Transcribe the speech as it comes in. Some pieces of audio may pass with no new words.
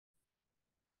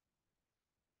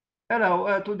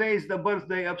Hello, today is the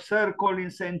birthday of Sir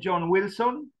Colin St. John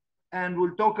Wilson, and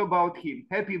we'll talk about him.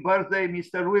 Happy birthday,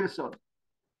 Mr. Wilson.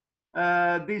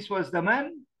 This was the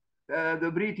man,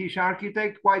 the British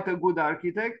architect, quite a good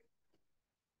architect,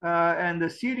 and a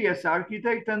serious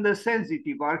architect and a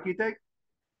sensitive architect.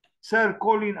 Sir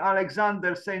Colin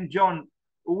Alexander St. John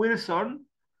Wilson,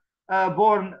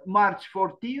 born March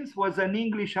 14th, was an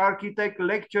English architect,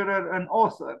 lecturer, and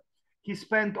author. He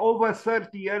spent over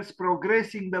 30 years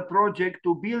progressing the project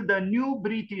to build a new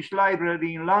British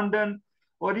library in London,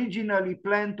 originally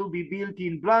planned to be built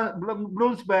in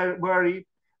Bloomsbury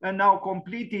and now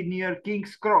completed near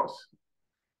King's Cross.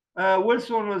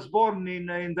 Wilson was born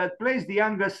in that place, the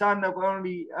younger son of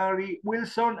Henry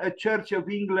Wilson, a Church of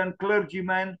England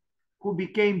clergyman who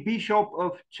became Bishop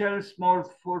of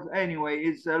Chelmsford. Anyway,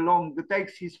 it's a long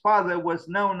text. His father was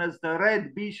known as the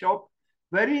Red Bishop.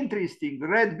 Very interesting,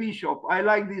 Red Bishop. I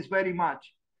like this very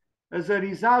much. As a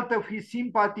result of his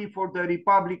sympathy for the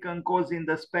Republican cause in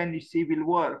the Spanish Civil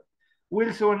War,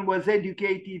 Wilson was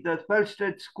educated at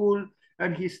Felstead School,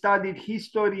 and he studied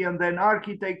history and then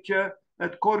architecture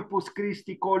at Corpus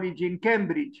Christi College in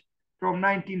Cambridge from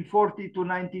 1940 to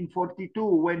 1942,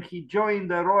 when he joined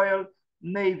the Royal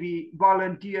Navy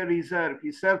Volunteer Reserve.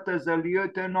 He served as a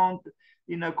lieutenant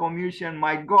in a commission.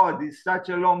 My God, it's such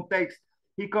a long text.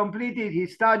 He completed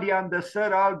his study under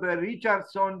Sir Albert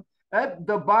Richardson at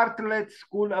the Bartlett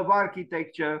School of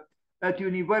Architecture at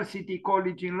University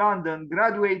College in London,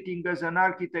 graduating as an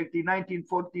architect in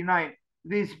 1949.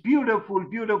 This beautiful,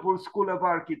 beautiful School of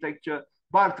Architecture,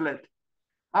 Bartlett.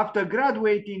 After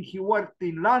graduating, he worked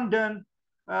in London.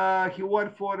 He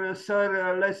worked for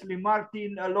Sir Leslie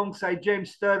Martin alongside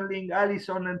James Sterling,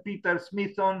 Allison and Peter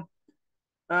Smithson,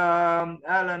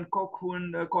 Alan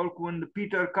Colquhoun,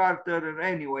 Peter Carter.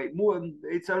 Anyway,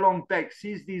 it's a long text.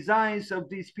 His designs of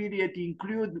this period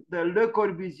include the Le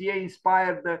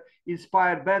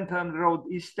Corbusier-inspired Bentham Road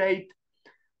estate.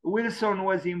 Wilson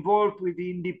was involved with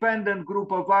the independent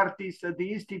group of artists at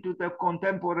the Institute of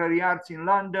Contemporary Arts in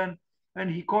London, and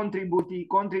he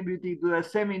contributed to the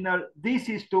seminal This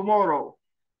is Tomorrow.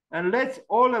 And let's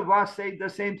all of us say the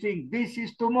same thing, This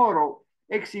is Tomorrow,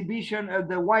 exhibition at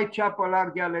the Whitechapel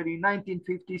Art Gallery in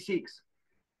 1956.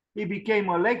 He became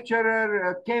a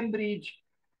lecturer at Cambridge.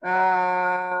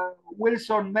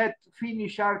 Wilson met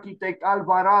Finnish architect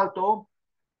Alvar Aalto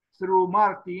through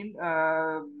Martin,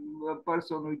 a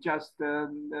person we just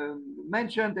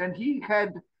mentioned, and he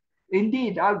had,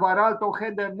 indeed, Alvar Aalto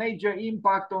had a major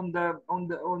impact on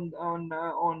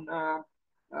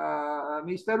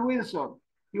Mr. Wilson.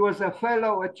 He was a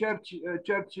fellow at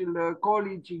Churchill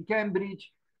College in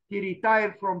Cambridge. He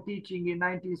retired from teaching in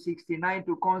 1969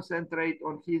 to concentrate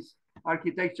on his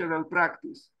architectural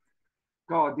practice.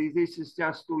 God, this is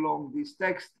just too long, this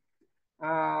text.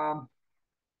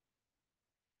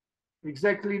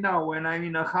 Exactly now, when I'm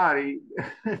in a hurry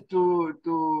to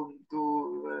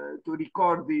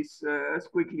record this as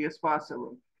quickly as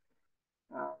possible.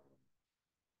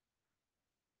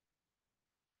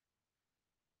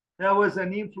 There was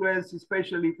an influence,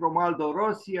 especially from Aldo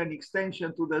Rossi, an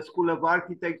extension to the School of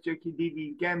Architecture he did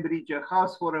in Cambridge, a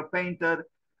house for a painter.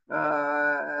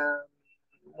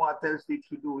 What else did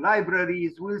he do?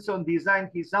 Libraries. Wilson designed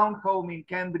his own home in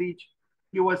Cambridge.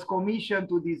 He was commissioned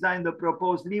to design the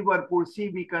proposed Liverpool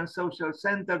Civic and Social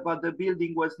Center, but the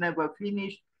building was never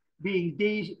finished, being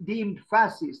deemed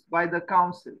fascist by the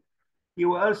council. He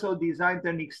also designed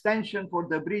an extension for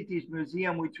the British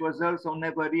Museum, which was also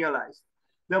never realized.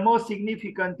 The most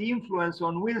significant influence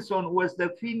on Wilson was the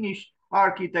Finnish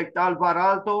architect Alvar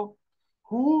Aalto,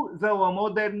 who, though a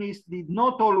modernist, did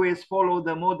not always follow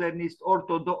the modernist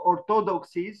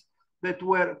orthodoxies that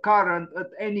were current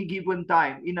at any given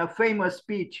time. In a famous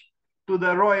speech to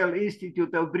the Royal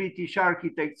Institute of British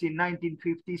Architects in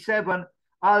 1957,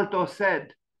 Aalto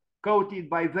said, quoted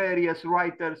by various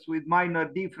writers with minor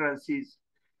differences,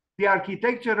 "The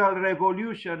architectural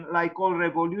revolution, like all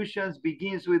revolutions,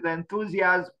 begins with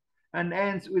enthusiasm and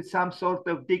ends with some sort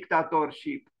of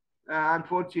dictatorship."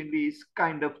 Unfortunately, it's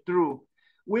kind of true.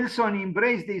 Wilson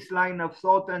embraced this line of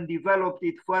thought and developed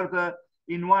it further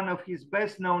in one of his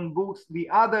best-known books, The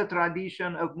Other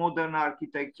Tradition of Modern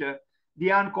Architecture,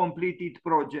 The Uncompleted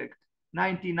Project,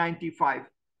 1995.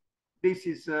 This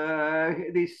is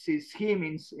him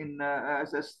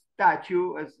as a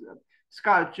statue, as a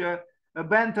sculpture, a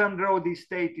Bentham Road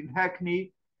estate in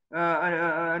Hackney,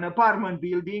 an apartment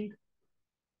building,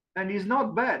 and he's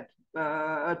not bad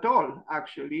at all,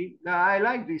 actually. I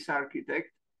like this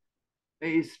architect.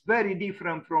 He's very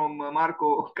different from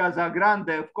Marco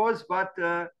Casagrande, of course, but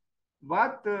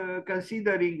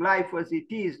considering life as it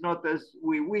is, not as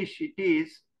we wish it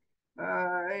is,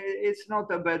 It's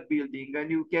not a bad building,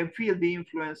 and you can feel the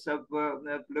influence of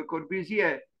Le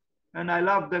Corbusier. And I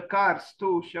love the cars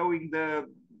too, showing the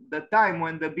time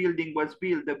when the building was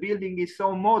built. The building is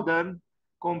so modern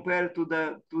compared to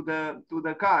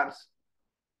the cars.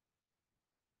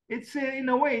 It's in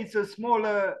a way it's a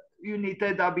smaller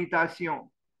unité d'habitation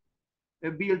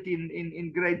built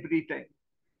in Great Britain.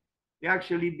 They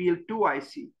actually built two, I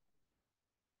see.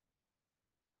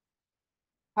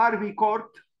 Harvey Court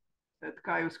at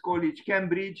Caius College,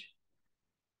 Cambridge.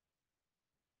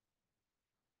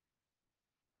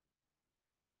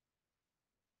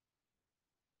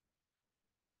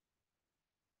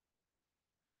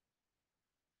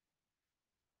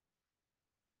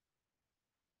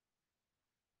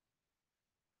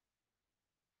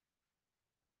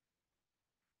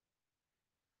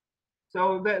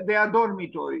 So they are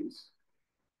dormitories.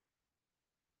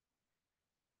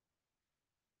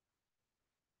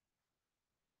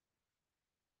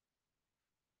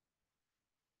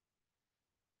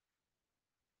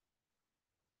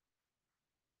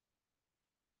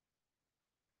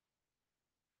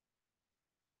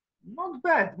 Not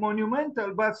bad,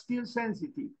 monumental, but still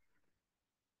sensitive.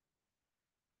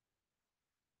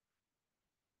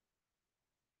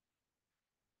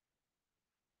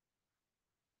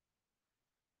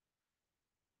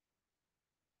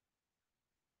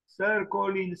 Sir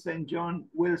Colin St. John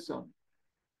Wilson.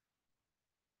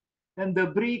 And the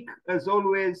brick, as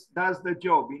always, does the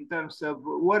job in terms of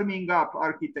warming up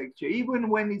architecture, even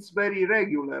when it's very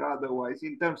regular otherwise,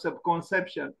 in terms of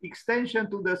conception. Extension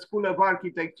to the School of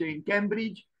Architecture in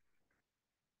Cambridge,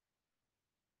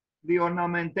 the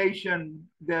ornamentation,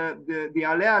 the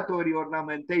aleatory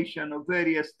ornamentation of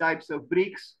various types of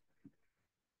bricks.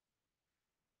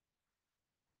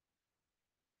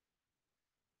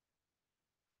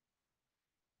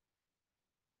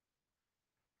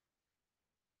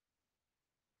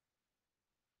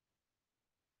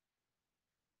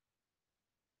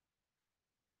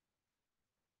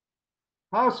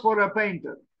 House for a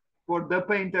painter, for the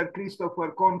painter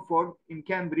Christopher Cornford in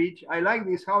Cambridge. I like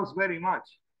this house very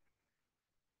much.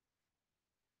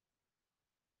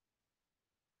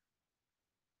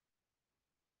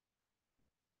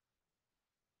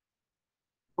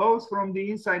 Both from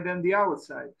the inside and the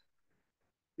outside.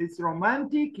 It's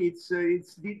romantic. It's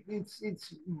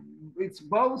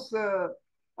both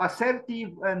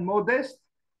assertive and modest,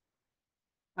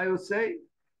 I would say,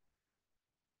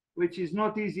 which is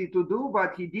not easy to do,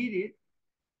 but he did it.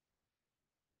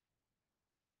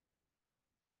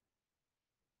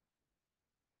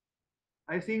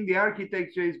 I think the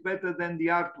architecture is better than the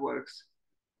artworks.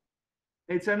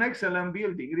 It's an excellent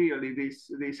building, really.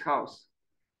 This house.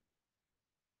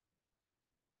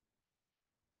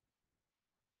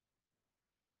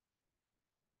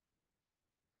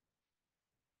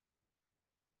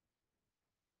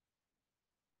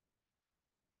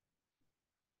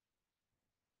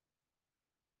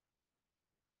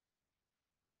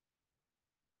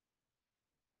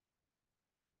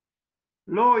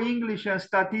 Law, English, and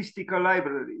statistical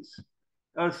libraries,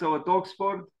 also at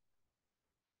Oxford.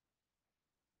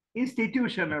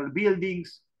 Institutional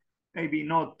buildings, maybe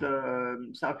not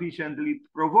sufficiently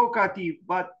provocative,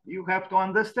 but you have to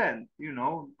understand,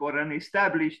 for an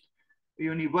established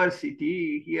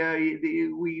university here,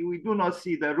 we do not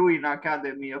see the Ruin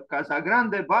Academy of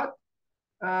Casagrande, but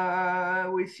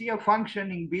we see a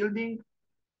functioning building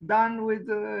done with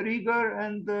rigor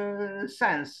and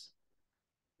sense.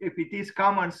 If it is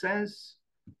common sense,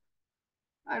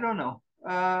 I don't know,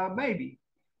 maybe.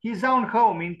 His own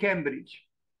home in Cambridge.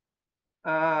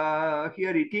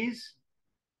 Here it is.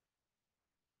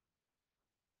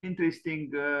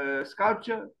 Interesting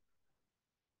sculpture.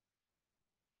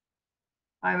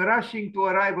 I'm rushing to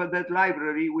arrive at that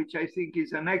library, which I think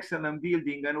is an excellent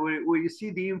building, and we see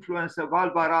the influence of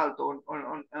Alvar Aalto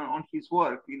on his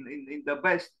work in the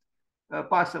best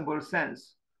possible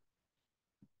sense.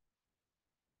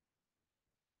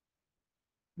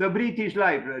 The British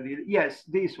Library, yes,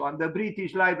 this one, the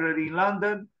British Library in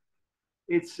London.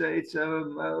 It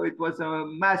was a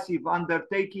massive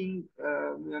undertaking,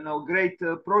 great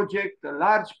project, a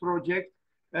large project,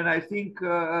 and I think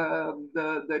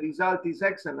the result is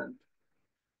excellent.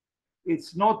 I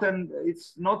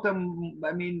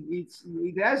mean,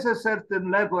 it has a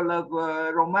certain level of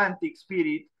romantic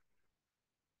spirit,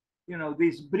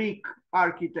 this brick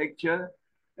architecture,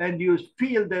 and you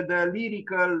feel that the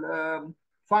lyrical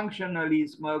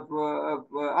functionalism of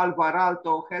Alvar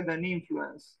Aalto had an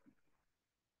influence.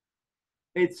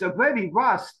 It's a very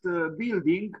vast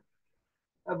building,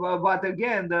 but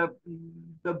again,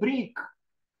 the brick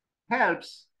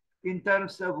helps in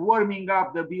terms of warming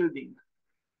up the building.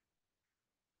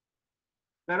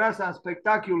 There are some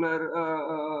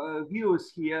spectacular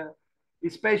views here,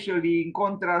 especially in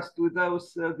contrast to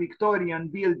those Victorian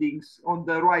buildings on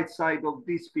the right side of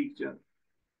this picture.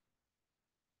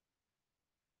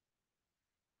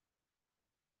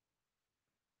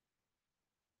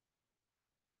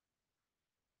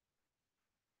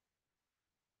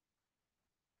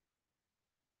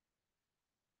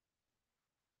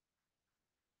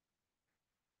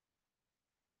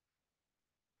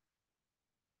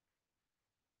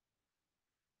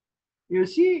 You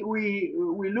see, we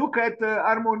look at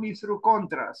harmony through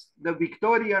contrast, the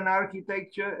Victorian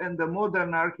architecture and the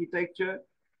modern architecture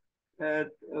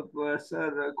of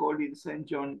Sir Colin St.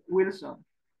 John Wilson.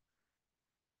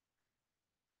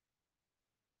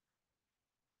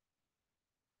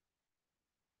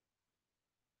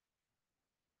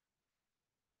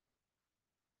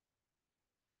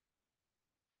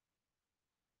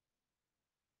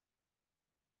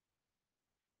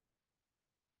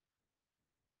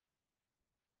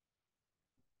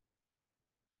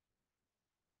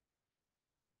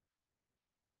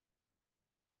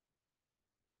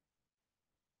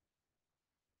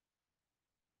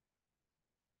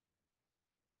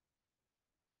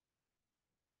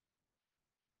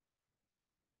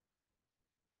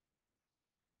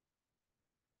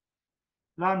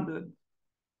 London.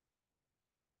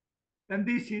 And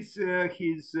this is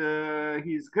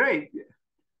his grave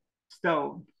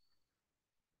stone.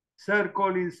 Sir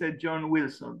Colin St. John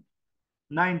Wilson,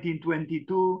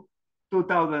 1922,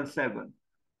 2007.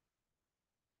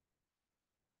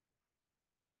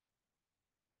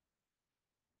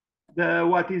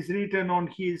 What is written on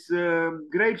his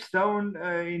gravestone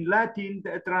in Latin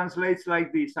translates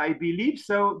like this: I believe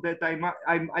so that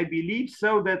I believe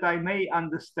so that I may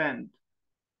understand.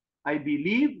 I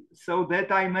believe so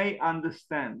that I may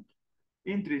understand.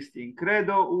 Interesting.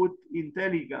 Credo ut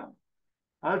intelligam.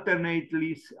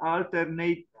 Alternatively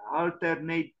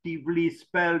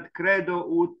spelled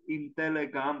credo ut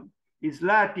intelligam is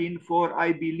Latin for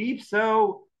I believe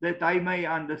so that I may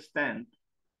understand.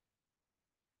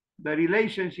 The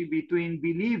relationship between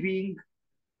believing,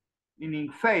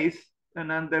 meaning faith,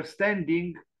 and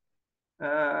understanding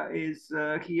is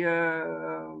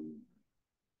here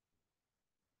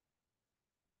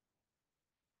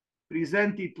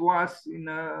presented to us in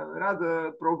a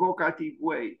rather provocative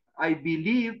way. I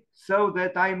believe so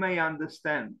that I may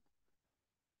understand.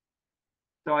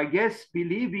 So I guess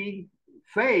believing,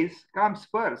 faith comes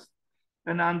first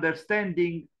and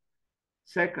understanding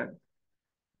second.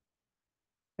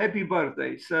 Happy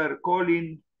birthday, Sir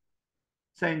Colin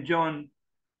St. John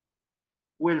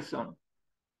Wilson.